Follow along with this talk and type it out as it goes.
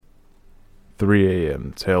3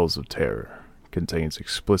 a.m. Tales of Terror contains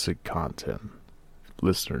explicit content.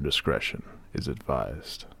 Listener discretion is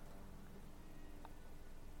advised.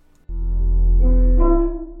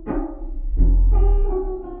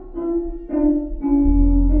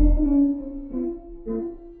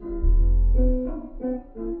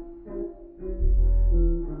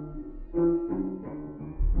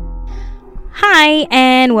 Hi,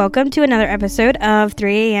 and welcome to another episode of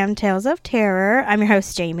 3 a.m. Tales of Terror. I'm your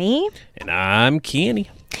host, Jamie. And I'm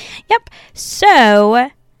Kenny. Yep. So,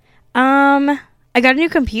 I got a new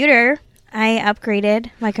computer. I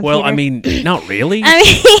upgraded my computer. Well, I mean, not really.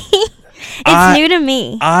 It's new to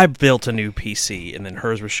me. I built a new PC, and then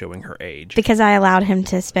hers was showing her age. Because I allowed him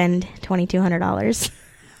to spend $2,200.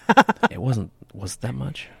 Was that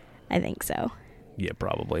much? I think so. Yeah,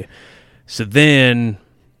 probably. So then...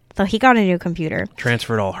 So he got a new computer.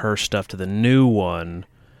 Transferred all her stuff to the new one.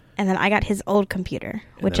 And then I got his old computer,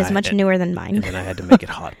 which is much newer than mine. And then I had to make it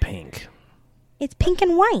hot pink. It's pink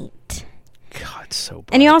and white. God, it's so bright.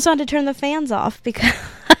 And you also had to turn the fans off because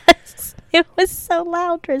it was so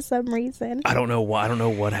loud for some reason. I don't know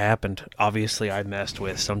what happened. Obviously, I messed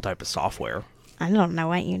with some type of software. I don't know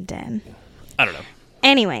what you did. I don't know.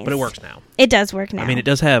 Anyways. But it works now. It does work now. I mean, it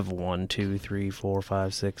does have 1, 2, 3, 4,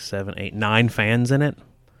 5, 6, 7, 8, 9 fans in it.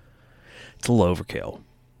 It's a little overkill,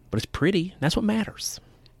 but it's pretty. That's what matters.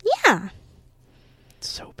 Yeah. It's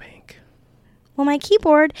so pink. Well, my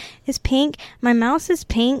keyboard is pink, my mouse is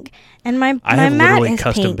pink, and my mat is pink. I have literally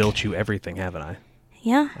custom built you everything, haven't I?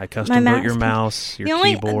 Yeah. I custom built your mouse, your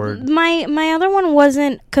keyboard. My other one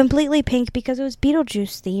wasn't completely pink because it was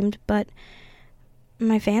Beetlejuice themed, but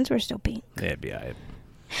my fans were still pink. Yeah, it'd be all right.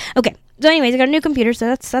 Okay. So anyways, I got a new computer, so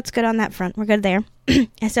that's good on that front. We're good there.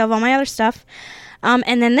 I still have all my other stuff.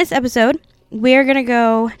 And then this episode, we're going to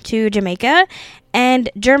go to Jamaica and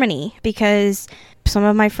Germany because some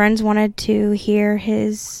of my friends wanted to hear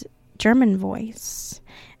his German voice.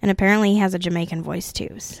 And apparently he has a Jamaican voice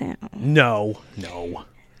too. So. No.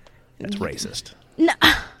 That's racist. No.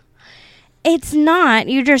 It's not.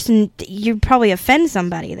 You probably offend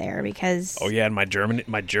somebody there because... Oh, yeah, and my German...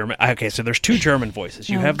 Okay, so there's 2 German voices.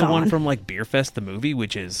 You have the one from, like, Beer Fest, the movie,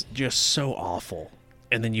 which is just so awful.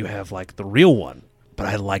 And then you have, like, the real one. But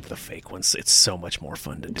I like the fake ones. It's so much more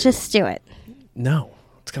fun to do. Just do it. No.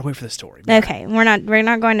 Let's gotta wait for the story. Okay, we're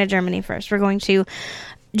not going to Germany first. We're going to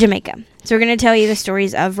Jamaica. So we're going to tell you the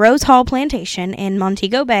stories of Rose Hall Plantation in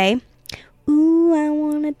Montego Bay. Ooh, I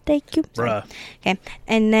want to take you. Bruh. Okay.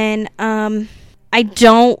 And then I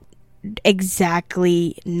don't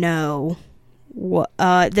exactly know what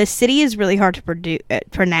the city is really hard to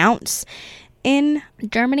pronounce in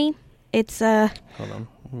Germany. It's Hold on.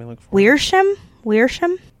 Let me look for Wiersum. We'll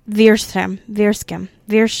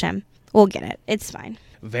get it. It's fine.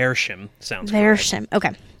 Versham sounds Versham.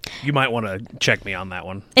 Okay. You might want to check me on that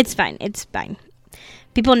one. It's fine.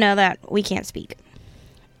 People know that we can't speak.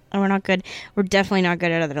 And we're not good. We're definitely not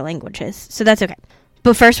good at other languages. So that's okay.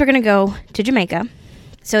 But first we're going to go to Jamaica.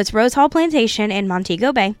 So it's Rose Hall Plantation in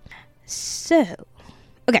Montego Bay. So,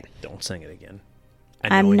 okay. Don't sing it again.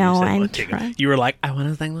 I'm trying. You were like, I want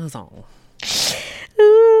to sing the song.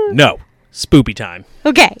 No. Spoopy time.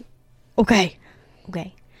 Okay.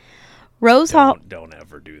 Rose Hall. Don't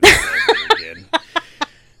ever do that ever again.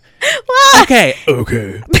 What?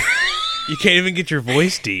 Okay. You can't even get your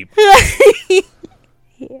voice deep. You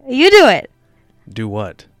do it. Do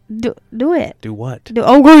what? Do it. Do what?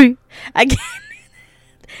 Okay. I can't.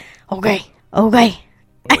 Okay.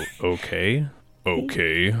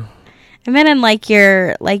 Okay. I meant in like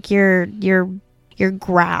your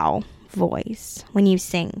growl voice when you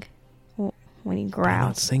sing. When you growl. I'm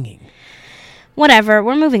not singing. Whatever.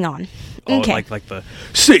 We're moving on. Oh, okay. like the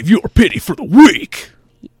save your pity for the weak.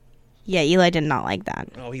 Yeah, Eli did not like that.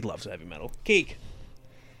 Oh, he loves heavy metal. Geek.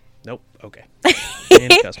 Nope. Okay.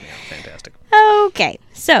 And cuss me out. Fantastic. Okay.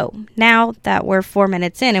 So now that we're 4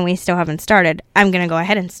 minutes in and we still haven't started, I'm going to go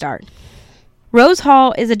ahead and start. Rose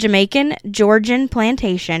Hall is a Jamaican Georgian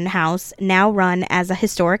plantation house now run as a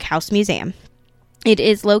historic house museum. It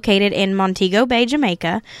is located in Montego Bay,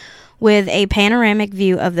 Jamaica, with a panoramic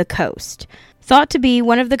view of the coast. Thought to be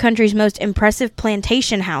one of the country's most impressive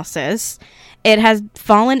plantation houses, it has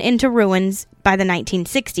fallen into ruins by the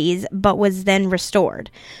 1960s, but was then restored.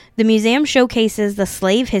 The museum showcases the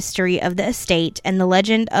slave history of the estate and the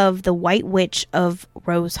legend of the White Witch of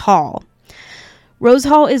Rose Hall. Rose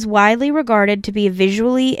Hall is widely regarded to be a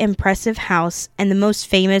visually impressive house and the most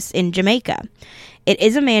famous in Jamaica. It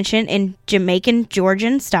is a mansion in Jamaican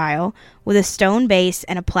Georgian style with a stone base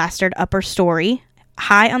and a plastered upper story,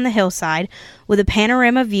 high on the hillside with a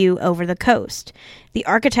panorama view over the coast. The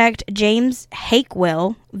architect James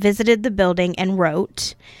Hakewill visited the building and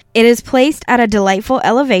wrote, "It is placed at a delightful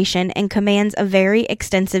elevation and commands a very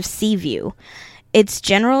extensive sea view. Its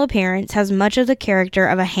general appearance has much of the character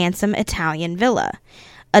of a handsome Italian villa.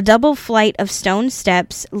 A double flight of stone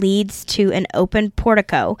steps leads to an open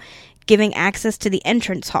portico, giving access to the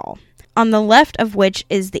entrance hall, on the left of which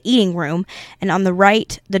is the eating room, and on the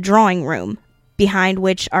right the drawing room, behind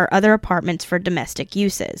which are other apartments for domestic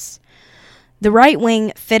uses. The right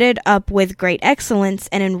wing, fitted up with great excellence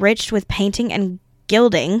and enriched with painting and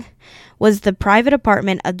gilding, was the private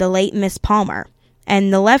apartment of the late Miss Palmer,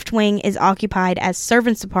 and the left wing is occupied as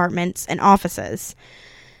servants' apartments and offices.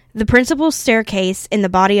 The principal staircase in the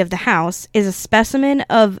body of the house is a specimen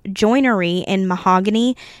of joinery in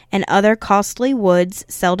mahogany and other costly woods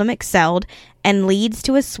seldom excelled, and leads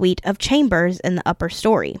to a suite of chambers in the upper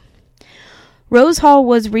story. Rose Hall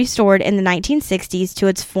was restored in the 1960s to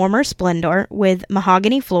its former splendor with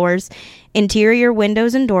mahogany floors, interior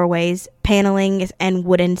windows and doorways, paneling, and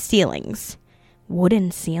wooden ceilings."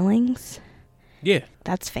 Wooden ceilings? Yeah.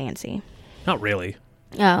 That's fancy. Not really.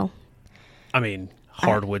 Oh. I mean,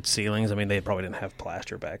 hardwood ceilings. I mean, they probably didn't have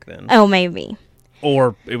plaster back then. Oh, maybe.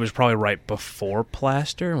 Or it was probably right before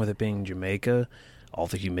plaster, and with it being Jamaica, all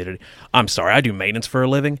the humidity. I'm sorry, I do maintenance for a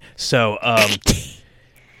living, so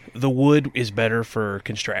the wood is better for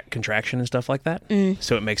contraction and stuff like that.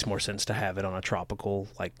 So it makes more sense to have it on a tropical,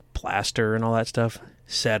 like plaster and all that stuff.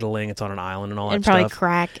 Settling, it's on an island and all that stuff. It'd probably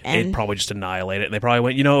crack. It'd probably just annihilate it. And they probably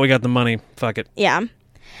went, you know what, we got the money. Fuck it. Yeah.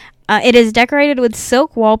 It is decorated with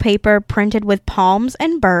silk wallpaper printed with palms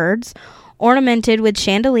and birds, ornamented with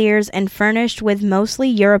chandeliers, and furnished with mostly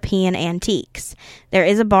European antiques. There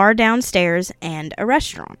is a bar downstairs and a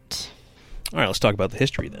restaurant. All right, let's talk about the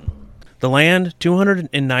history then. The land,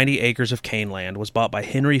 290 acres of cane land, was bought by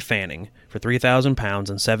Henry Fanning for £3,000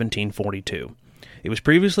 in 1742. It was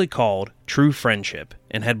previously called True Friendship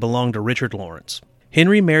and had belonged to Richard Lawrence.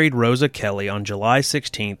 Henry married Rosa Kelly on July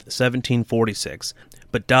 16, 1746,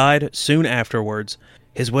 but died soon afterwards.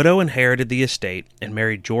 His widow inherited the estate and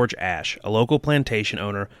married George Ashe, a local plantation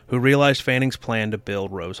owner who realized Fanning's plan to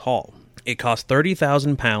build Rose Hall. It cost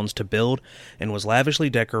 £30,000 to build and was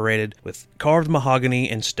lavishly decorated with carved mahogany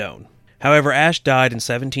and stone. However, Ashe died in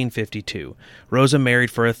 1752. Rosa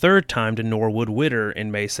married for a third time to Norwood Witter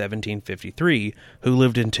in May 1753, who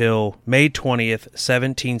lived until May 20th,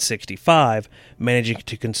 1765, managing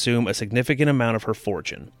to consume a significant amount of her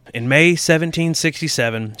fortune. In May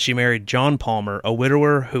 1767, she married John Palmer, a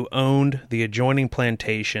widower who owned the adjoining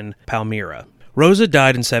plantation, Palmyra. Rosa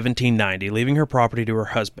died in 1790, leaving her property to her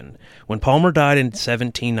husband. When Palmer died in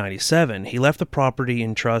 1797, he left the property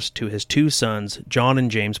in trust to his two sons, John and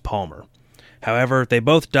James Palmer. However, they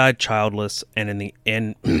both died childless, and in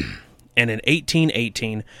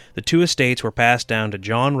 1818, the two estates were passed down to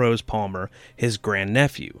John Rose Palmer, his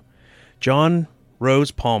grandnephew. John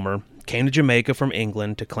Rose Palmer came to Jamaica from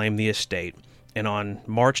England to claim the estate, and on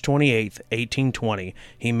March 28, 1820,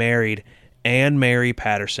 he married Anne Mary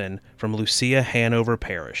Patterson from Lucia, Hanover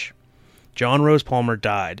Parish. John Rose Palmer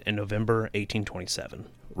died in November 1827.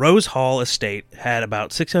 Rose Hall Estate had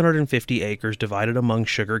about 650 acres divided among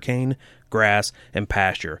sugarcane, grass, and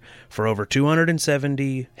pasture for over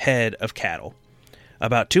 270 head of cattle.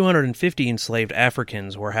 About 250 enslaved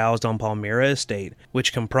Africans were housed on Palmyra Estate,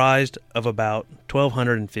 which comprised of about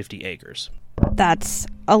 1,250 acres. That's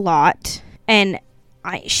a lot. And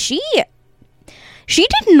she did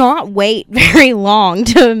not wait very long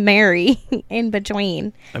to marry in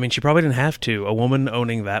between. I mean, she probably didn't have to. A woman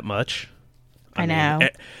owning that much. I know.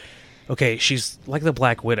 Okay, she's like the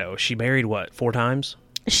Black Widow. She married, 4 times?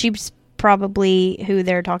 She's probably who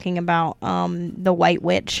they're talking about, the White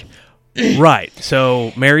Witch. Right.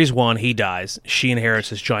 So, marries one, he dies. She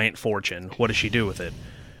inherits this giant fortune. What does she do with it?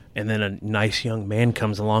 And then a nice young man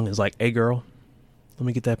comes along and is like, hey, girl, let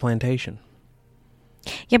me get that plantation.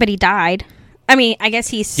 Yeah, but he died. I mean, I guess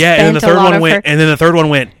he spent and then the third a lot one of went, her... and then the third one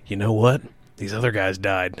went, you know what? These other guys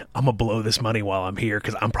died. I'm going to blow this money while I'm here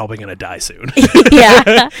because I'm probably going to die soon.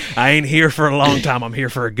 Yeah. I ain't here for a long time. I'm here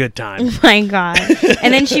for a good time. Oh my God.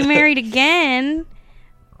 And then she married again.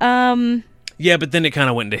 Yeah, but then it kind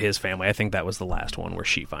of went into his family. I think that was the last one where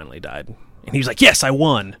she finally died. And he was like, yes, I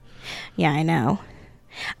won. Yeah, I know.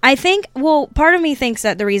 I think, well, part of me thinks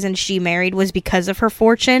that the reason she married was because of her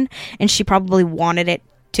fortune, and she probably wanted it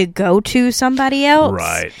to go to somebody else.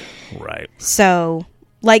 Right. So...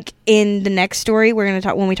 like in the next story, we're going to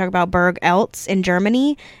talk when we talk about Burg Eltz in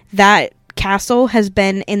Germany, that castle has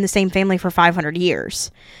been in the same family for 500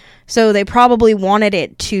 years. So they probably wanted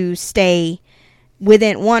it to stay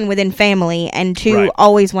within family, and two, Right.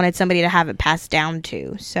 always wanted somebody to have it passed down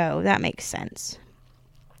to. So that makes sense.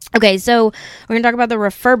 Okay, so we're going to talk about the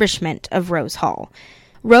refurbishment of Rose Hall.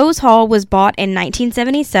 Rose Hall was bought in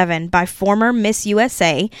 1977 by former Miss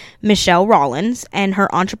USA, Michelle Rollins, and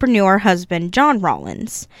her entrepreneur husband, John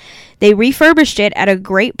Rollins. They refurbished it at a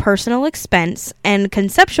great personal expense and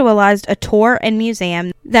conceptualized a tour and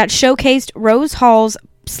museum that showcased Rose Hall's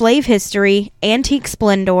slave history, antique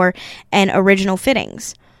splendor, and original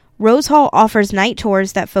fittings. Rose Hall offers night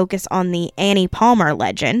tours that focus on the Annie Palmer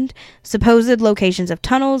legend, supposed locations of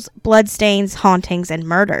tunnels, bloodstains, hauntings, and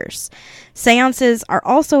murders. Seances are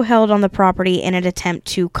also held on the property in an attempt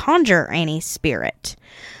to conjure Annie's spirit.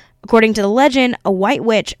 According to the legend, a white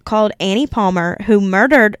witch called Annie Palmer, who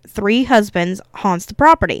murdered 3 husbands, haunts the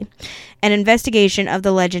property. An investigation of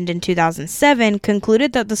the legend in 2007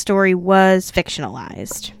 concluded that the story was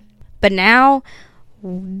fictionalized. But now,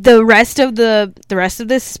 the rest of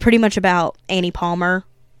this is pretty much about Annie Palmer,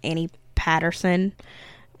 Annie Patterson,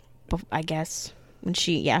 I guess. When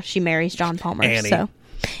she marries John Palmer. Annie. So,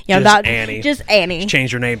 Annie. Just Annie. She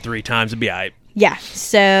changed her name 3 times. It'd be all right. Yeah.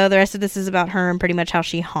 So the rest of this is about her and pretty much how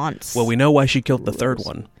she haunts. Well, we know why she killed the 3rd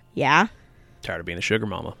one. Yeah. Tired of being a sugar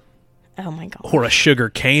mama. Oh my god. Or a sugar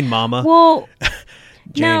cane mama. Well,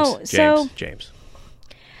 James.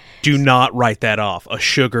 Do not write that off. A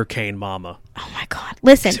sugar cane mama. Oh my god.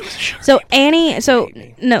 Listen. Annie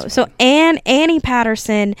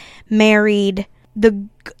Patterson married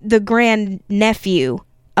the grand-nephew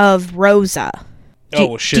of Rosa.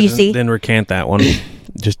 Oh, shit. Do you see? Then recant that one.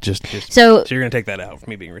 Just. So you're going to take that out for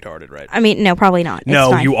me being retarded, right? I mean, no, probably not.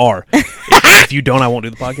 No, you are. If you don't, I won't do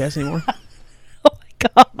the podcast anymore. Oh my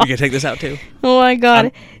god. You going to take this out too? Oh my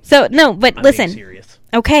god. I'm listen. Being serious.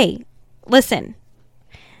 Okay. Listen.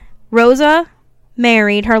 Rosa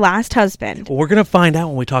married her last husband. Well, we're going to find out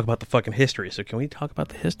when we talk about the fucking history. So can we talk about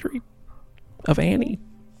the history of Annie?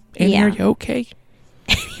 Annie, Yeah. are you okay?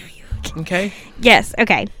 Okay. Yes,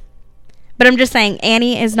 okay. But I'm just saying,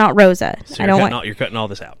 Annie is not Rosa. So you're cutting all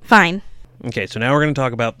this out. Fine. Okay, so now we're going to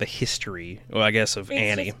talk about the history, well, I guess, of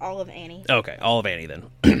Annie. Just all of Annie. Okay, all of Annie then.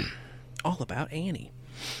 All about Annie.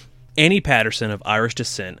 Annie Patterson, of Irish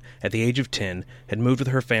descent, at the age of 10, had moved with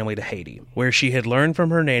her family to Haiti, where she had learned from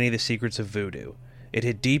her nanny the secrets of voodoo. It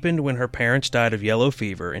had deepened when her parents died of yellow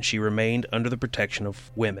fever, and she remained under the protection of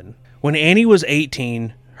women. When Annie was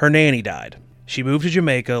 18, her nanny died. She moved to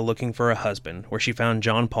Jamaica looking for a husband, where she found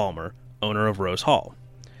John Palmer, owner of Rose Hall.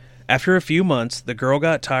 After a few months, the girl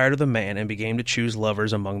got tired of the man and began to choose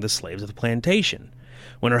lovers among the slaves of the plantation.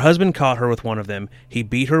 When her husband caught her with one of them, he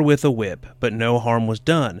beat her with a whip, but no harm was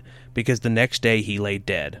done, because the next day he lay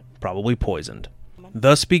dead, probably poisoned.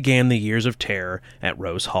 Thus began the years of terror at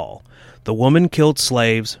Rose Hall. The woman killed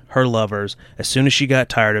slaves, her lovers, as soon as she got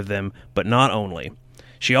tired of them, but not only.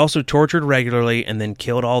 She also tortured regularly and then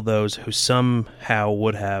killed all those who somehow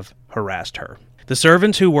would have harassed her. The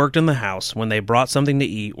servants who worked in the house, when they brought something to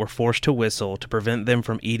eat, were forced to whistle to prevent them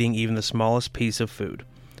from eating even the smallest piece of food.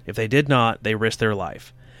 If they did not, they risked their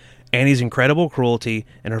life. Annie's incredible cruelty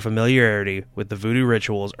and her familiarity with the voodoo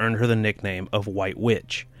rituals earned her the nickname of White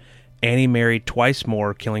Witch. Annie married twice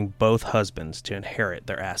more, killing both husbands to inherit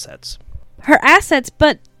their assets. Her assets,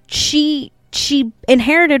 but she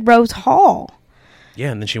inherited Rose Hall.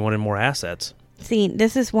 Yeah, and then she wanted more assets. See,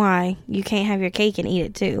 this is why you can't have your cake and eat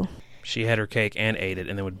it too. She had her cake and ate it,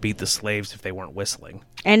 and then would beat the slaves if they weren't whistling.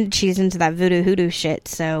 And she's into that voodoo hoodoo shit,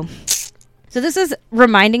 so this is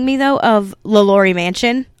reminding me, though, of LaLaurie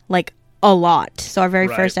Mansion, like, a lot. So our very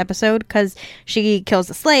first episode, because she kills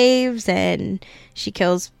the slaves, and she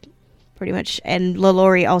kills pretty much, and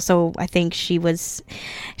LaLaurie also, I think she was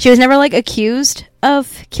never, like, accused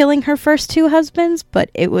of killing her first 2 husbands, but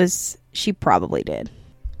she probably did.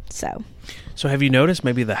 So have you noticed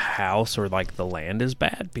maybe the house or, like, the land is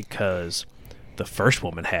bad? Because the first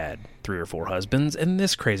woman had 3 or 4 husbands, and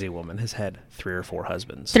this crazy woman has had 3 or 4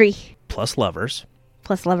 husbands. 3. Plus lovers.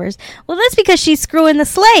 Well, that's because she's screwing the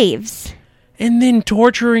slaves. And then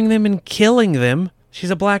torturing them and killing them.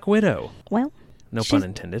 She's a black widow. Well, no pun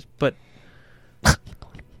intended, but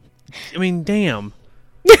I mean, damn.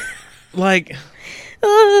 Like,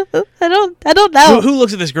 I don't know. Who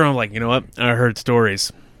looks at this girl and like, you know what? I heard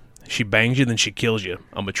stories. She bangs you, then she kills you.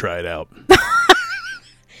 I'm gonna try it out.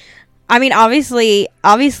 I mean, obviously,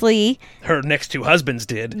 her next 2 husbands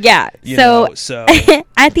did. Yeah. So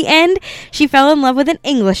at the end, she fell in love with an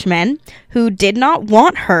Englishman who did not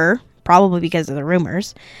want her, probably because of the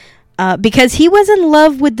rumors, because he was in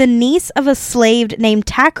love with the niece of a slave named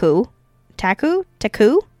Taku. Taku?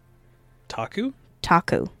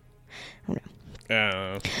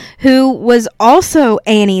 Who was also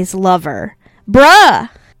Annie's lover. Bruh!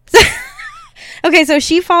 Okay, so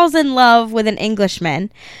she falls in love with an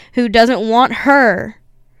Englishman who doesn't want her,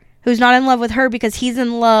 who's not in love with her because he's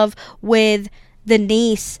in love with the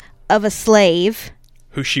niece of a slave.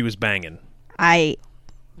 Who she was banging.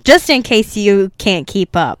 Just in case you can't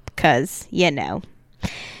keep up, because, you know.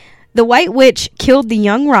 The White Witch killed the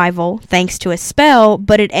young rival thanks to a spell,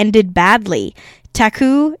 but it ended badly.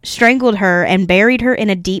 Taku strangled her and buried her in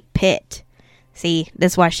a deep pit. See,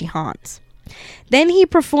 that's why she haunts. Then he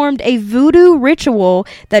performed a voodoo ritual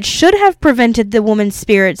that should have prevented the woman's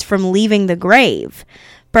spirits from leaving the grave.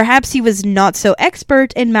 Perhaps he was not so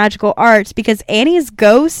expert in magical arts because Annie's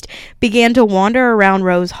ghost began to wander around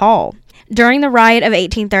Rose Hall. During the riot of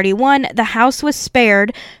 1831, the house was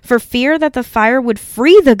spared for fear that the fire would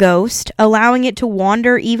free the ghost, allowing it to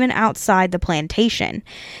wander even outside the plantation.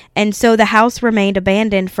 And so the house remained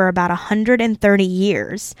abandoned for about 130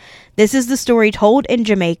 years. This is the story told in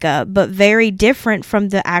Jamaica, but very different from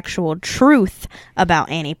the actual truth about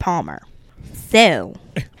Annie Palmer. So.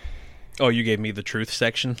 Oh, you gave me the truth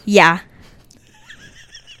section? Yeah.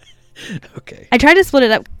 Okay. I tried to split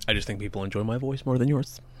it up. I just think people enjoy my voice more than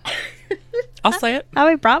yours. I'll say it. I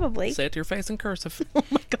would probably. Say it to your face in cursive. Oh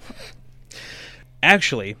my God.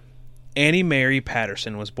 Actually, Annie Mary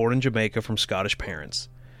Patterson was born in Jamaica from Scottish parents,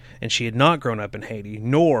 and she had not grown up in Haiti,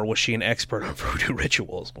 nor was she an expert on voodoo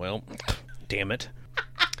rituals. Well, damn it.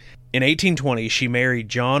 In 1820, she married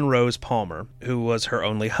John Rose Palmer, who was her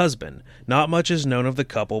only husband. Not much is known of the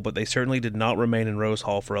couple, but they certainly did not remain in Rose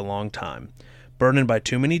Hall for a long time, burdened by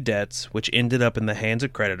too many debts, which ended up in the hands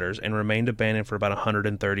of creditors and remained abandoned for about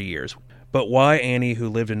 130 years. But why Annie, who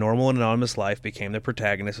lived a normal and anonymous life, became the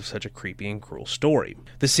protagonist of such a creepy and cruel story.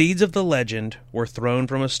 The seeds of the legend were thrown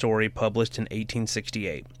from a story published in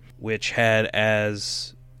 1868, which had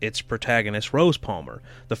as its protagonist Rose Palmer,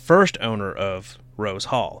 the first owner of Rose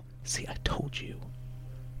Hall. See, I told you.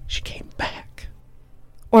 She came back.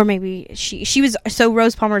 Or maybe she was... So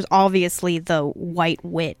Rose Palmer's obviously the White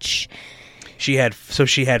Witch. She had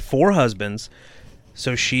 4 husbands,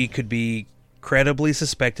 so she could be credibly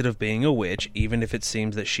suspected of being a witch, even if it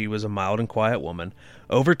seems that she was a mild and quiet woman.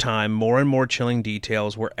 Over time, more and more chilling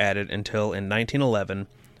details were added until in 1911,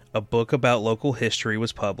 a book about local history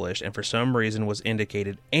was published, and for some reason was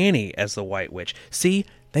indicated Annie as the White Witch. See,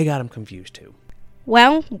 they got them confused too.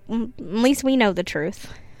 Well, at least we know the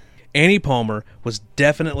truth. Annie Palmer was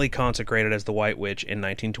definitely consecrated as the White Witch in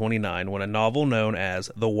 1929 when a novel known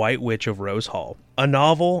as The White Witch of Rose Hall. A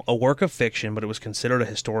novel, a work of fiction, but it was considered a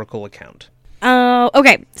historical account.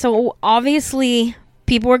 Okay, so obviously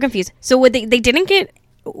people were confused. So what they did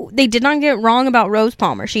not get wrong about Rose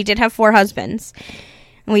Palmer. She did have 4 husbands.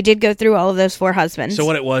 And we did go through all of those 4 husbands. So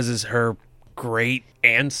what it was is her great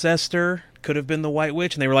ancestor could have been the White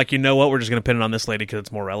Witch, and they were like, you know what, we're just going to pin it on this lady because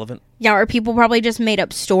it's more relevant. Yeah, or people probably just made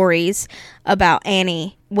up stories about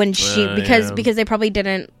Annie when she because they probably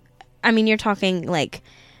didn't. I mean, you're talking like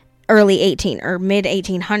early mid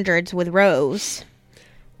 1800s with Rose,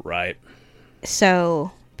 right?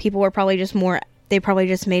 So people were probably just more. They probably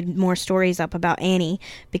just made more stories up about Annie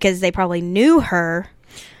because they probably knew her.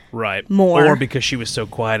 Right. More. Or because she was so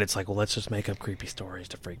quiet, it's like, well, let's just make up creepy stories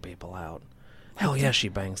to freak people out. Hell yeah, she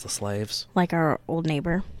bangs the slaves. Like our old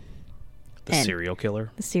neighbor. The serial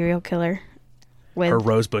killer. The serial killer. Her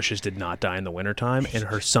rose bushes did not die in the wintertime, and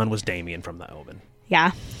her son was Damien from The Omen.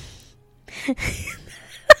 Yeah.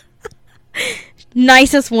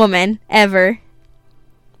 Nicest woman ever.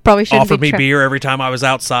 Probably should offered me beer every time I was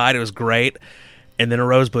outside. It was great. And then her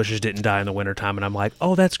rose bushes didn't die in the wintertime, and I'm like,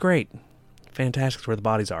 oh, that's great. Fantastic. It's where the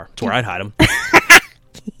bodies are. It's where I'd hide them.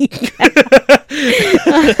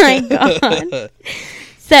 Oh my God.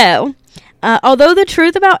 So, although the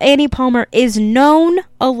truth about Annie Palmer is known,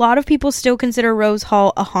 a lot of people still consider Rose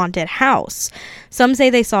Hall a haunted house. Some say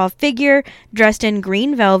they saw a figure dressed in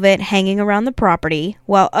green velvet hanging around the property,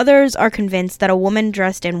 while others are convinced that a woman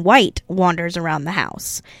dressed in white wanders around the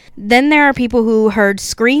house. Then there are people who heard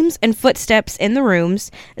screams and footsteps in the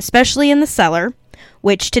rooms, especially in the cellar,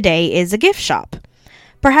 which today is a gift shop.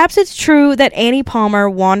 Perhaps it's true that Annie Palmer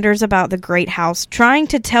wanders about the great house trying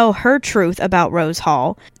to tell her truth about Rose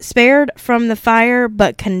Hall, spared from the fire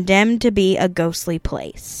but condemned to be a ghostly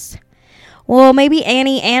place. Well, maybe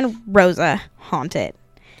Annie and Rosa haunt it.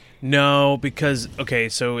 No, because, okay,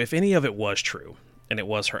 so if any of it was true, and it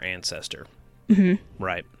was her ancestor,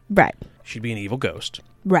 right? Right. She'd be an evil ghost.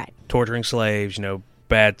 Right. Torturing slaves,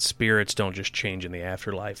 bad spirits don't just change in the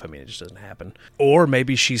afterlife. I mean, it just doesn't happen. Or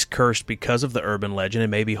maybe she's cursed because of the urban legend,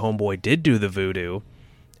 and maybe Homeboy did do the voodoo,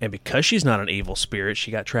 And because she's not an evil spirit, she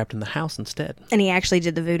got trapped in the house instead. And he actually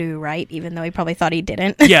did the voodoo, right? Even though he probably thought he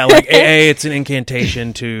didn't. Yeah, like, it's an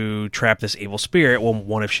incantation to trap this evil spirit. Well,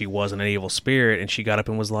 what if she wasn't an evil spirit and she got up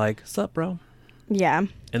and was like, "Sup, bro?" Yeah.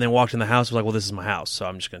 And then walked in the house and was like, "Well, this is my house, so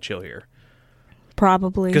I'm just going to chill here."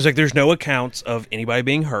 Probably. Because, like, there's no accounts of anybody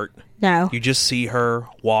being hurt. No. You just see her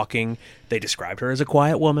walking. They described her as a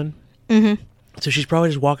quiet woman. Mm-hmm. So she's probably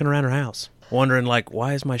just walking around her house, wondering, like,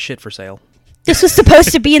 why is my shit for sale? This was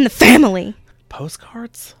supposed to be in the family.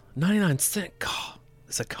 Postcards? 99 cents? God,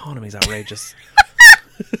 this economy's outrageous.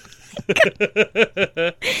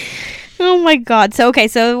 Oh my god.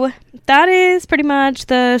 So that is pretty much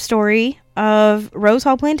the story of Rose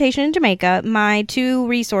Hall Plantation in Jamaica. My two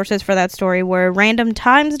resources for that story were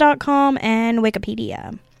randomtimes.com and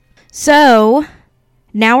Wikipedia. So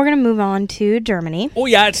now we're going to move on to Germany. Oh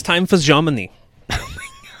yeah, it's time for Germany.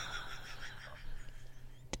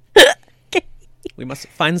 We must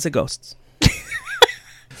find the ghosts.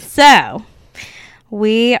 So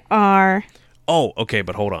we are... Oh, okay,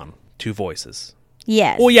 but hold on. Two voices.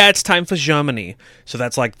 Yes. Oh yeah, it's time for Germany. So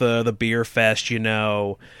that's like the beer fest, you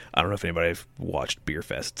know. I don't know if anybody watched Beer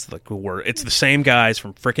Fest. It's like it's the same guys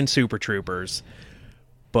from frickin' Super Troopers,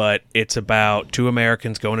 but it's about two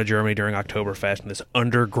Americans going to Germany during Oktoberfest and this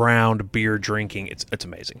underground beer drinking. It's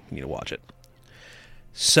amazing. You need to watch it.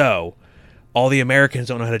 So all the Americans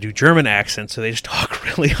don't know how to do German accents, so they just talk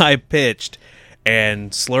really high pitched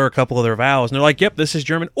and slur a couple of their vowels. And they're like, "Yep, this is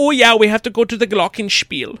German. Oh yeah, we have to go to the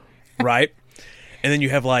Glockenspiel," right? And then you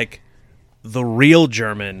have, like, the real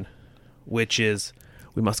German, which is,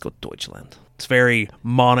 "We must go to Deutschland." It's very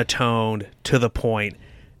monotone, to the point,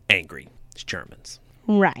 angry. It's Germans.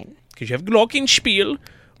 Right. Because you have Glockenspiel.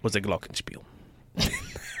 What's a Glockenspiel?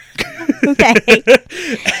 Okay.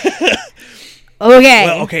 Okay.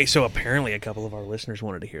 Well, okay, so apparently a couple of our listeners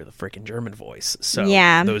wanted to hear the freaking German voice. So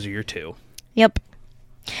yeah. Those are your two. Yep.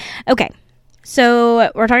 Okay.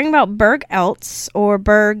 So we're talking about Burg Eltz, or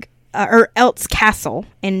Eltz Castle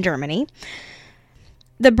in Germany.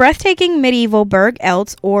 The breathtaking medieval Burg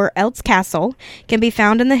Eltz, or Eltz Castle, can be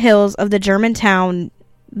found in the hills of the German town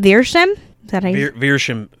Wiersum. Is that how you...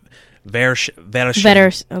 Wiersum.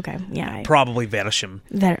 Okay, yeah. Probably Wiersum.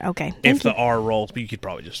 Okay. If the R rolls, but you could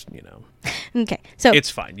probably just, Okay, so... It's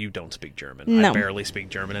fine. You don't speak German. No. I barely speak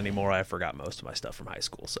German anymore. I forgot most of my stuff from high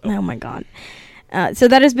school. So. Oh my god. So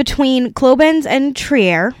that is between Koblenz and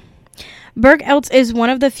Trier. Burg Eltz is one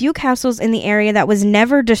of the few castles in the area that was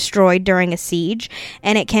never destroyed during a siege,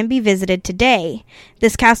 and it can be visited today.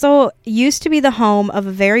 This castle used to be the home of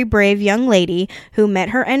a very brave young lady who met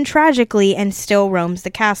her end tragically and still roams the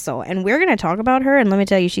castle. And we're going to talk about her, and let me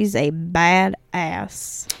tell you, she's a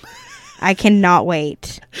badass. I cannot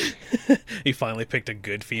wait. You finally picked a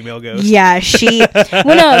good female ghost. Yeah, she...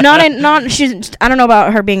 Well, no, she's... I don't know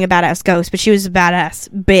about her being a badass ghost, but she was a badass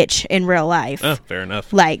bitch in real life. Oh, fair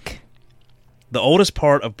enough. Like... The oldest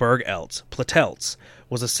part of Burg Eltz, Platelz,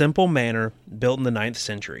 was a simple manor built in the 9th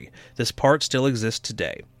century. This part still exists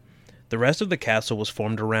today. The rest of the castle was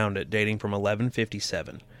formed around it, dating from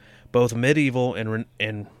 1157. Both medieval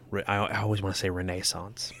and I always want to say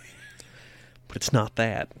Renaissance. But it's not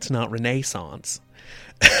that. It's not Renaissance.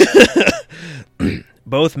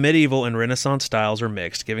 Both medieval and Renaissance styles are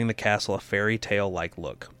mixed, giving the castle a fairy tale-like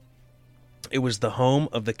look. It was the home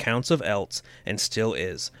of the Counts of Eltz, and still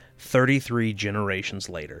is, 33 generations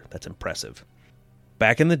later. That's impressive.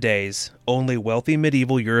 Back in the days, only wealthy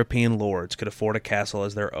medieval European lords could afford a castle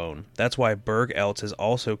as their own. That's why Burg Eltz is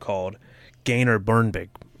also called Gainerbinberg.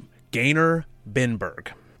 Gainerbinberg.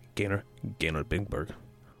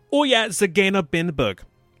 Oh yeah, it's the Gainerbinberg.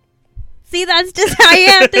 See, that's just how you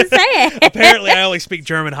have to say it. Apparently, I only speak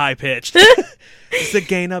German high-pitched. It's the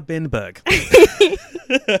Gainerbinberg.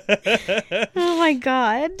 Oh my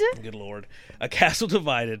god. Good lord. A castle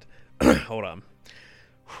divided... Hold on.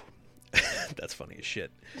 That's funny as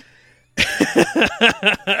shit.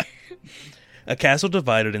 A castle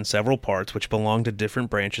divided in several parts which belonged to different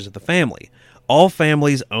branches of the family. All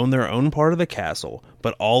families owned their own part of the castle,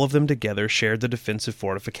 but all of them together shared the defensive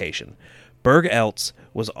fortification. Burg Eltz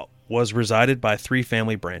was resided by 3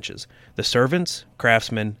 family branches. The servants,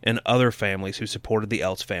 craftsmen, and other families who supported the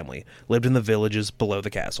Eltz family lived in the villages below the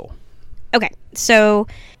castle. Okay, so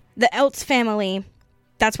the Eltz family,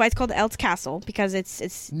 that's why it's called the Eltz Castle, because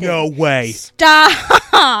it's No way.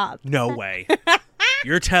 Stop! No way.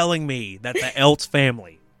 You're telling me that the Eltz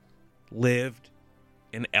family lived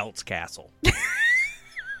in Eltz Castle.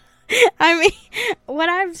 I mean, what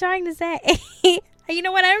I was trying to say... You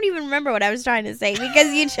know what? I don't even remember what I was trying to say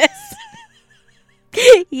because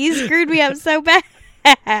you screwed me up so bad.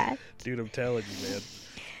 Dude, I'm telling you, man.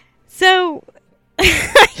 So,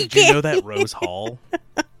 Did you know that Rose Hall,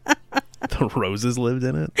 the roses lived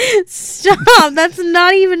in it? Stop. That's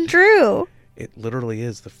not even true. It literally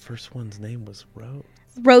is. The first one's name was Rose.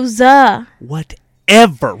 Rosa.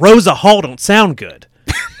 Whatever. Rosa Hall don't sound good.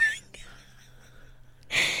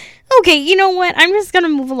 Okay, you know what? I'm just going to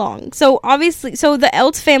move along. So, obviously, the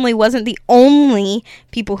Eltz family wasn't the only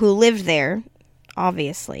people who lived there,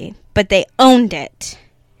 obviously, but they owned it.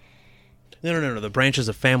 No. The branches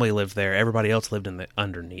of family lived there. Everybody else lived in the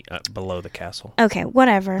underneath, below the castle. Okay,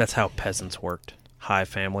 whatever. That's how peasants worked. High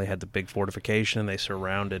family had the big fortification. They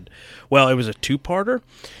surrounded. Well, it was a two-parter,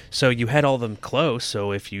 so you had all of them close.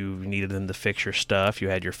 So if you needed them to fix your stuff, you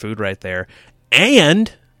had your food right there.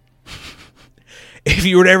 And if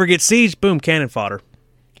you were to ever get sieged, boom, cannon fodder.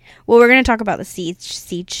 Well, we're going to talk about the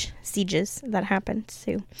sieges that happened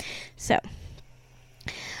too. So.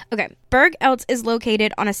 Okay, Burg Eltz is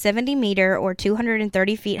located on a 70-meter or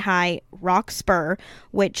 230 feet high rock spur,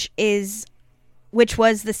 which was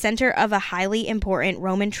the center of a highly important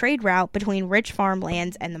Roman trade route between rich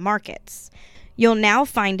farmlands and the markets. You'll now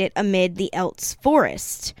find it amid the Eltz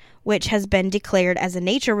Forest, which has been declared as a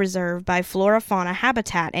nature reserve by Flora Fauna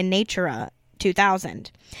Habitat and Natura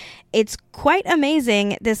 2000. It's quite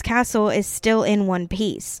amazing this castle is still in one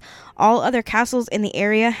piece. All other castles in the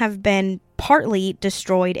area have been partly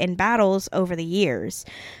destroyed in battles over the years.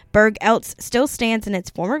 Burg Eltz still stands in its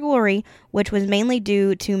former glory, which was mainly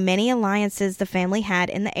due to many alliances the family had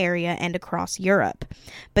in the area and across Europe.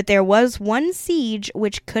 But there was one siege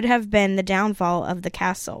which could have been the downfall of the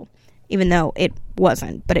castle, even though it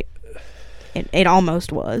wasn't, but it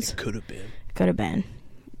almost was. Could have been. Could have been,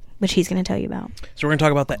 which he's going to tell you about. So we're going to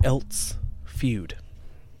talk about the Eltz feud.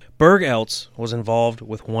 Burg Eltz was involved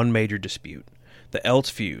with one major dispute, the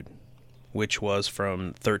Eltz feud, which was from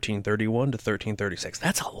 1331 to 1336.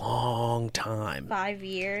 That's a long time. 5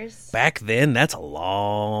 years. Back then, that's a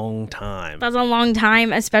long time. That's a long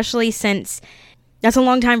time, especially since that's a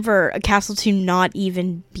long time for a castle to not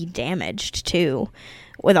even be damaged, too,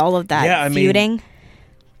 with all of that feuding.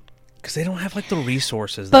 Because they don't have, like, the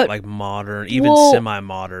resources that, like, modern, even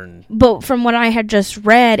semi-modern. But from what I had just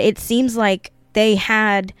read, it seems like they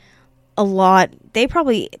had a lot. They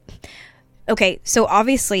probably... Okay, so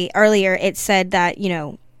obviously earlier it said that,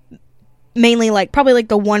 mainly probably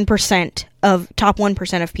the 1% of top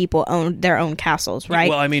 1% of people owned their own castles, right?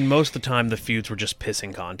 Well, I mean, most of the time the feuds were just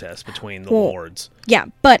pissing contests between the lords. Yeah,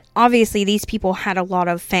 but obviously these people had a lot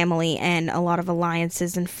of family and a lot of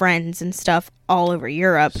alliances and friends and stuff all over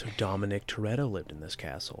Europe. So Dominic Toretto lived in this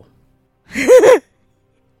castle.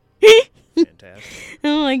 Fantastic.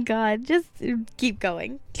 Oh my god, just keep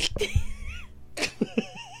going.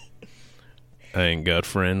 I ain't got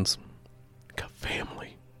friends. Got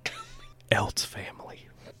family. Eltz family.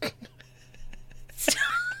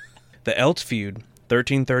 The Eltz feud,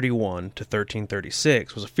 1331 to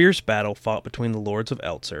 1336, was a fierce battle fought between the lords of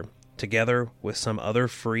Eltzer, together with some other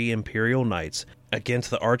free imperial knights,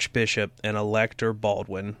 against the Archbishop and Elector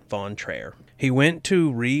Baldwin von Trier. He went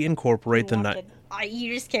to reincorporate the knight.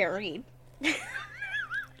 You just can't read.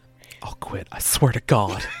 I'll quit. I swear to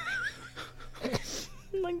God.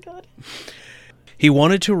 Oh my god. He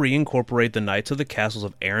wanted to reincorporate the knights of the castles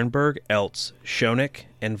of Ehrenberg, Eltz, Schöneck,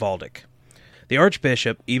 and Waldeck. The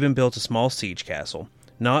Archbishop even built a small siege castle,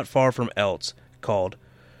 not far from Eltz, called...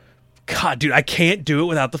 God, dude, I can't do it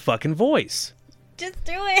without the fucking voice. Just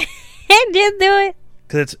do it. Just do it.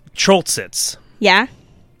 Because it's Trollsitz. Yeah?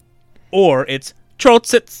 Or it's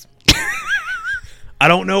Trollsitz. I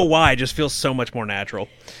don't know why, it just feels so much more natural.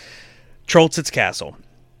 Trollsitz Castle.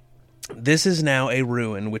 This is now a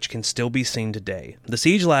ruin which can still be seen today. The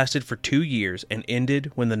siege lasted for 2 years and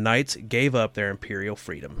ended when the knights gave up their imperial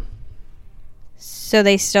freedom. So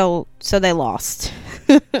they lost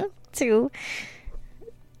to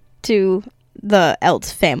the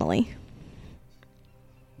Eltz family.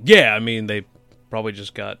 Yeah, I mean, they probably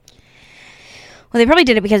just got... Well, they probably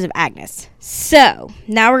did it because of Agnes. So,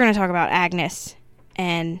 now we're going to talk about Agnes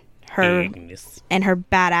and her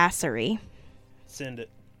badassery. Send it.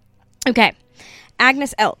 Okay,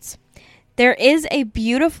 Agnes Eltz. There is a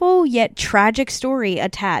beautiful yet tragic story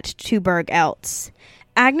attached to Burg Eltz.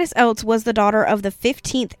 Agnes Eltz was the daughter of the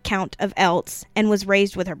 15th Count of Eltz and was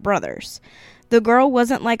raised with her brothers. The girl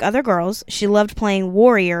wasn't like other girls. She loved playing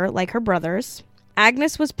warrior like her brothers.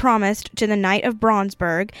 Agnes was promised to the Knight of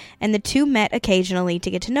Braunsberg, and the two met occasionally to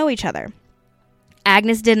get to know each other.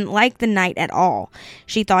 Agnes didn't like the knight at all.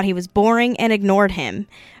 She thought he was boring and ignored him.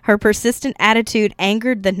 Her persistent attitude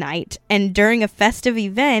angered the knight, and during a festive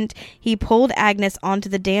event, he pulled Agnes onto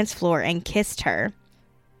the dance floor and kissed her.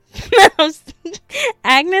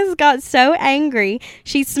 Agnes got so angry,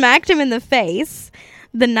 she smacked him in the face.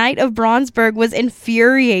 The Knight of Braunsberg was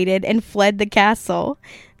infuriated and fled the castle.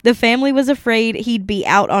 The family was afraid he'd be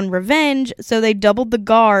out on revenge, so they doubled the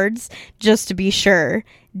guards just to be sure.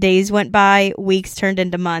 Days went by, weeks turned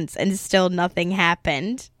into months, and still nothing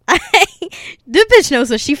happened. The bitch knows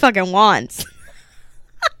what she fucking wants.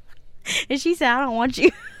 And she said, I don't want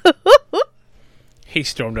you. He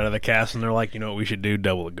stormed out of the castle, and they're like, you know what we should do?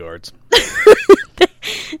 Double the guards.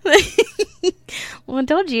 Well, I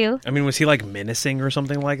told you. I mean, was he like menacing or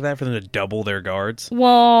something like that for them to double their guards?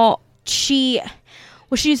 Well, she's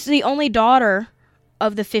the only daughter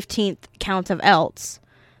of the 15th Count of Eltz.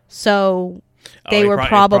 So they were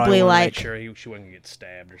probably like... Make sure she wouldn't get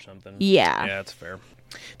stabbed or something. Yeah. Yeah, that's fair.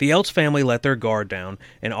 The Eltz family let their guard down,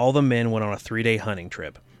 and all the men went on a 3-day hunting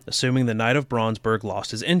trip, assuming the Knight of Braunsberg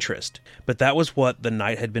lost his interest. But that was what the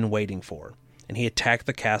knight had been waiting for, and he attacked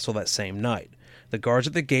the castle that same night. The guards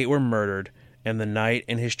at the gate were murdered, and the knight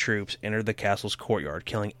and his troops entered the castle's courtyard,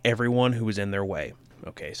 killing everyone who was in their way.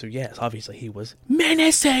 Okay, so yes, obviously he was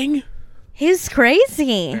menacing. He's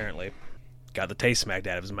crazy. Apparently. Got the taste smacked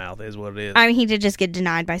out of his mouth, is what it is. I mean, he did just get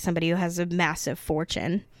denied by somebody who has a massive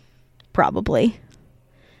fortune. Probably.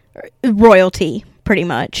 Royalty, pretty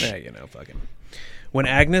much. Yeah, you know, fucking. When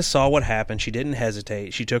Agnes saw what happened, she didn't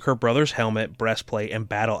hesitate. She took her brother's helmet, breastplate, and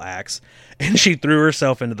battle axe, and she threw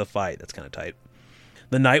herself into the fight. That's kind of tight.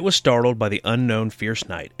 The knight was startled by the unknown fierce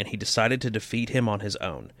knight, and he decided to defeat him on his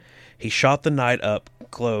own. He shot the knight up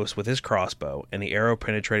close with his crossbow, and the arrow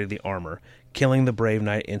penetrated the armor, killing the brave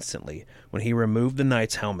knight instantly. When he removed the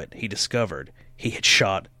knight's helmet, he discovered he had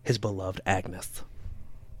shot his beloved Agnes.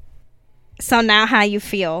 So now how you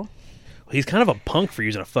feel? He's kind of a punk for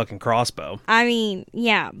using a fucking crossbow. I mean,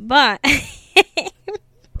 yeah, but I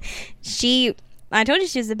told you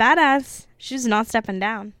she was a badass. She was not stepping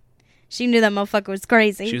down. She knew that motherfucker was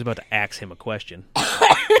crazy. She was about to ask him a question.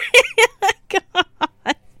 God.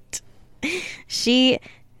 She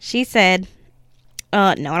said, no,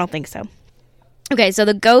 I don't think so. Okay, so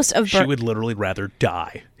the ghost of... She would literally rather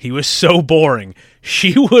die. He was so boring.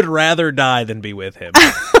 She would rather die than be with him.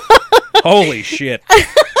 Holy shit.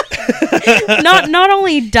 Not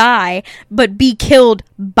only die, but be killed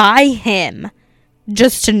by him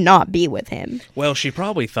just to not be with him. Well, she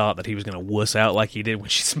probably thought that he was going to wuss out like he did when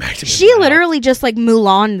she smacked him. She literally just like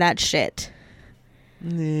Mulan that shit.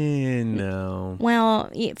 No.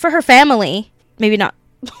 Well, for her family, maybe not.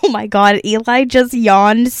 Oh my god, Eli just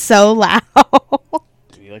yawned so loud.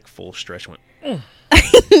 He like full stretch went.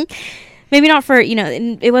 Maybe not for,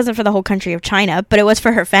 it wasn't for the whole country of China, but it was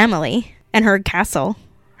for her family and her castle,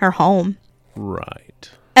 her home. Right.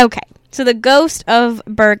 Okay, so the ghost of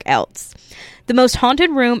Burg Eltz. The most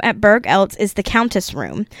haunted room at Burg Eltz is the Countess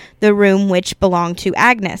room, the room which belonged to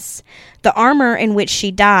Agnes. The armor in which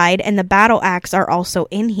she died and the battle axe are also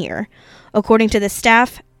in here. According to the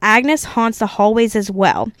staff, Agnes haunts the hallways as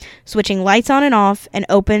well, switching lights on and off and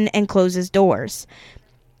open and closes doors.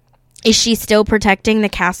 Is she still protecting the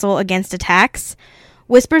castle against attacks?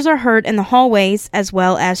 Whispers are heard in the hallways as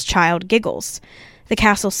well as child giggles. The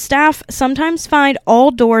castle staff sometimes find all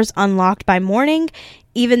doors unlocked by morning,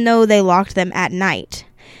 even though they locked them at night.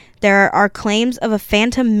 There are claims of a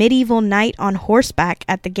phantom medieval knight on horseback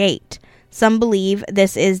at the gate. Some believe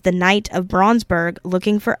this is the Knight of Braunsberg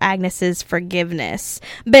looking for Agnes's forgiveness.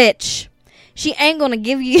 Bitch, she ain't gonna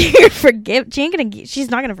give you your she's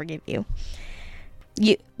not gonna forgive you.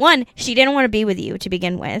 She didn't want to be with you to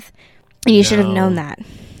begin with. And you should have known that.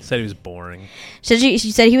 Said he was boring. She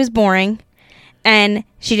said he was boring. And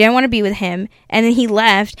she didn't want to be with him. And then he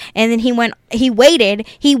left. And then he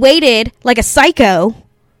waited like a psycho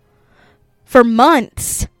for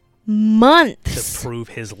months. To prove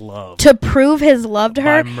his love. To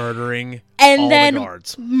her. By murdering and all then the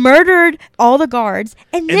guards. Murdered all the guards.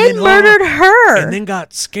 And then murdered her. And then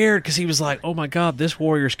got scared because he was like, oh my god, this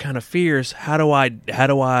warrior's kind of fierce. How do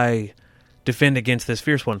I defend against this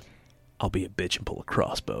fierce one? I'll be a bitch and pull a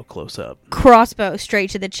crossbow close up. Crossbow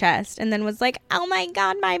straight to the chest. And then was like, oh my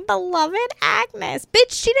god, my beloved Agnes.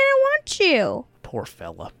 Bitch, she didn't want you. Poor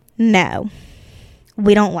fella. No.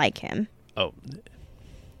 We don't like him. Oh,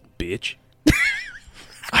 bitch.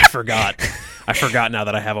 I forgot now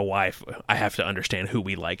that I have a wife. I have to understand who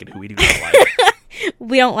we like and who we do not like.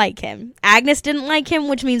 We don't like him. Agnes didn't like him,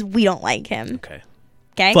 which means we don't like him. Okay.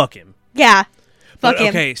 Fuck him. Yeah. Fuck him.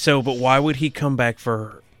 Okay, but why would he come back for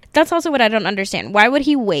her? That's also what I don't understand. Why would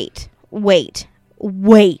he wait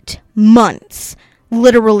months,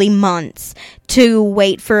 literally months, to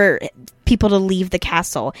wait for people to leave the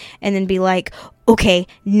castle and then be like, okay,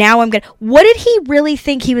 now I'm gonna... What did he really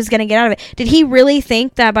think he was gonna get out of it? Did he really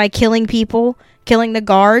think that by killing people, killing the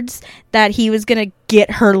guards, that he was gonna get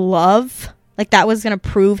her love? Like, that was gonna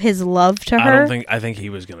prove his love to her? I think he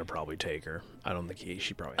was gonna probably take her. I don't think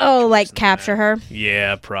she probably... Oh, like capture her?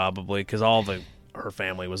 Yeah, probably, because her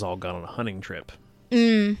family was all gone on a hunting trip.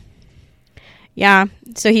 Yeah,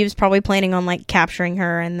 so he was probably planning on, like, capturing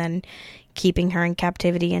her and then keeping her in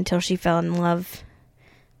captivity until she fell in love.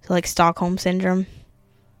 So, like, Stockholm Syndrome,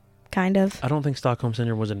 kind of. I don't think Stockholm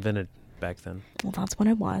Syndrome was invented back then. Well, that's what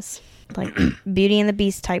it was. Like, Beauty and the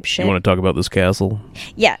Beast type shit. You want to talk about this castle?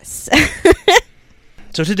 Yes.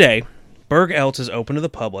 So today, Burg Eltz is open to the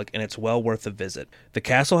public, and it's well worth a visit. The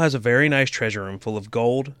castle has a very nice treasure room full of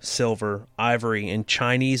gold, silver, ivory, and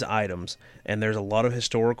Chinese items, and there's a lot of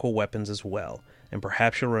historical weapons as well. And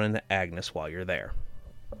perhaps you'll run into Agnes while you're there.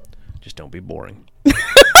 Just don't be boring.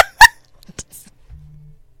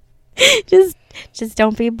 just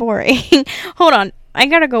don't be boring. Hold on. I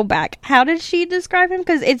gotta go back. How did she describe him?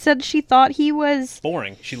 Because it said she thought he was...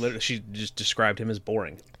 Boring. She just described him as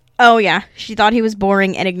boring. Oh, yeah. She thought he was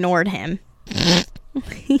boring and ignored him.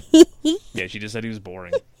 Yeah, she just said he was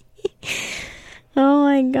boring. Oh,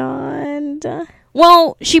 my God.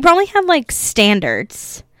 Well, she probably had, like,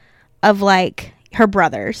 standards of, like, her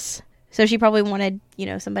brothers. So she probably wanted,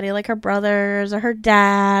 somebody like her brothers or her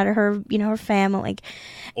dad or her, her family. Like,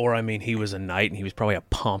 or, I mean, he was a knight and he was probably a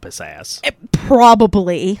pompous ass.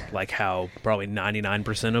 Probably. Like how probably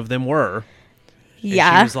 99% of them were. Yeah.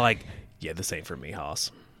 And she was like, yeah, this ain't for me,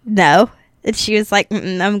 Hoss. No. And she was like,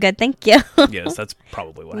 I'm good, thank you. Yes, that's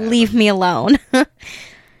probably what happened. Leave me alone.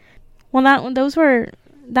 Well, that was...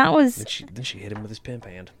 Then she hit him with his pimp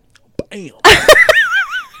hand. Bam!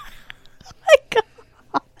 My God.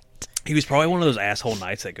 He was probably one of those asshole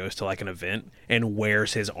knights that goes to like an event and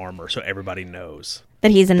wears his armor so everybody knows that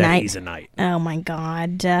he's a knight. He's a knight. Oh my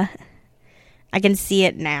God. I can see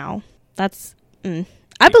it now. That's...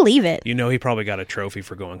 I believe it. He probably got a trophy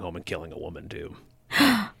for going home and killing a woman too.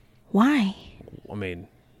 Why? I mean,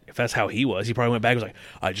 if that's how he was, he probably went back and was like,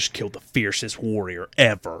 I just killed the fiercest warrior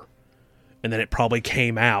ever. And then it probably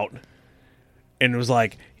came out and it was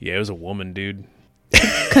like, yeah, it was a woman, dude.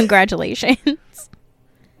 Congratulations.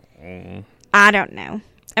 I don't know.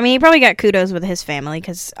 I mean, he probably got kudos with his family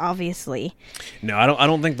because obviously. No, I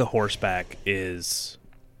don't think the horseback is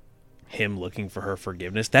him looking for her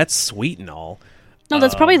forgiveness. That's sweet and all. No,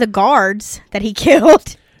 that's probably the guards that he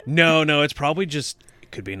killed. No, it's probably just...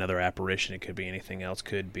 It could be another apparition. It could be anything else.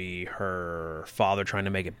 Could be her father trying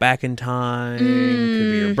to make it back in time. Could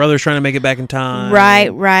be her brothers trying to make it back in time. Right.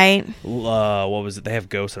 What was it? They have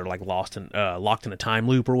ghosts that are like locked in a time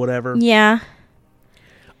loop or whatever. Yeah.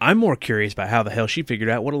 I'm more curious about how the hell she figured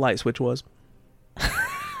out what a light switch was.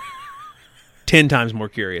 10 times more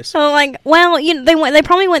curious. So they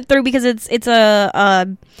probably went through because it's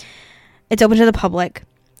open to the public,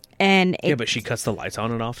 and yeah, but she cuts the lights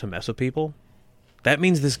on and off to mess with people. That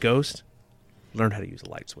means this ghost learned how to use a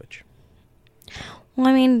light switch. Well,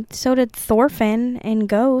 I mean, so did Thorfinn in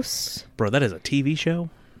Ghosts. Bro, that is a TV show.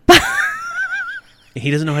 He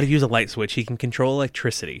doesn't know how to use a light switch. He can control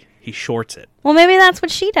electricity. He shorts it. Well, maybe that's what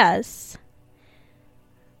she does.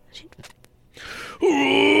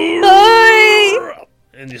 And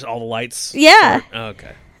just all the lights. Yeah.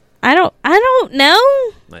 Okay. I don't know.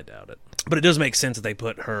 I doubt it. But it does make sense that they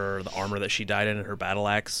put the armor that she died in and her battle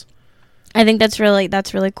axe. I think that's really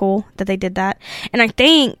cool that they did that. And I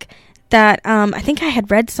think that I had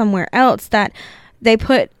read somewhere else that they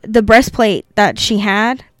put the breastplate that she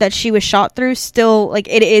had, that she was shot through, still, like,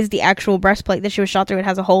 it is the actual breastplate that she was shot through. It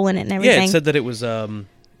has a hole in it and everything. Yeah, it said that it was in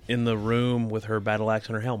the room with her battle axe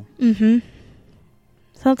on her helm. Mm-hmm.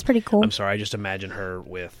 So that's pretty cool. I'm sorry, I just imagine her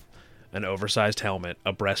with an oversized helmet,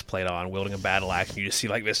 a breastplate on, wielding a battle axe, and you just see,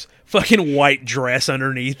 like, this fucking white dress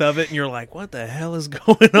underneath of it, and you're like, what the hell is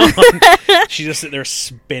going on? She's just sitting there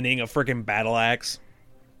spinning a freaking battle axe.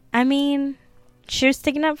 I mean, she was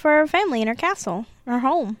sticking up for her family in her castle, her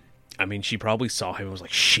home. I mean, she probably saw him and was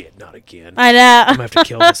like, shit, not again. I know. I'm going to have to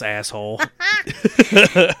kill this asshole.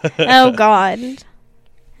 Oh, God.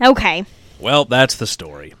 Okay. Well, that's the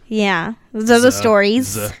story. Yeah. Those are the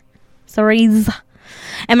stories. Stories.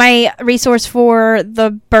 And my resource for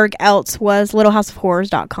the Burg Eltz was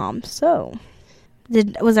littlehouseofhorrors.com. So,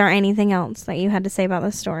 was there anything else that you had to say about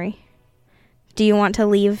this story? Do you want to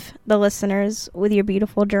leave the listeners with your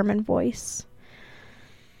beautiful German voice?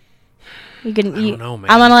 I don't know, man.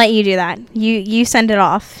 I'm gonna let you do that. You send it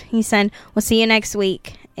off. You send. We'll see you next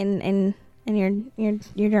week. In your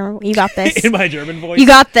German. You got this. In my German voice. You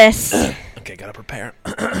got this. Okay, gotta prepare.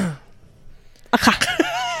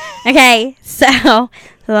 Okay, so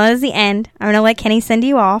that is the end. I'm going to let Kenny send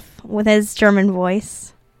you off with his German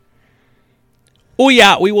voice. Oh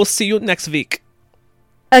yeah, we will see you next week.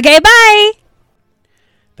 Okay, bye!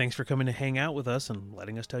 Thanks for coming to hang out with us and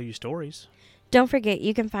letting us tell you stories. Don't forget,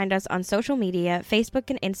 you can find us on social media, Facebook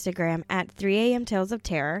and Instagram at 3am Tales of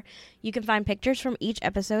Terror. You can find pictures from each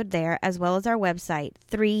episode there, as well as our website,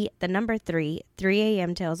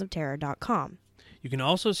 3amtalesofterror.com. You can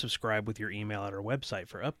also subscribe with your email at our website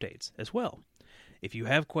for updates as well. If you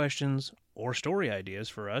have questions or story ideas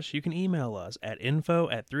for us, you can email us at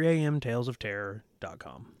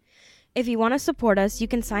info@3amtalesofterror.com. If you want to support us, you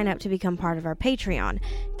can sign up to become part of our Patreon.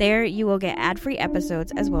 There, you will get ad-free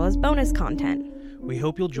episodes as well as bonus content. We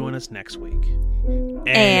hope you'll join us next week.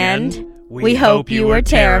 And we hope you were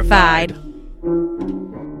terrified.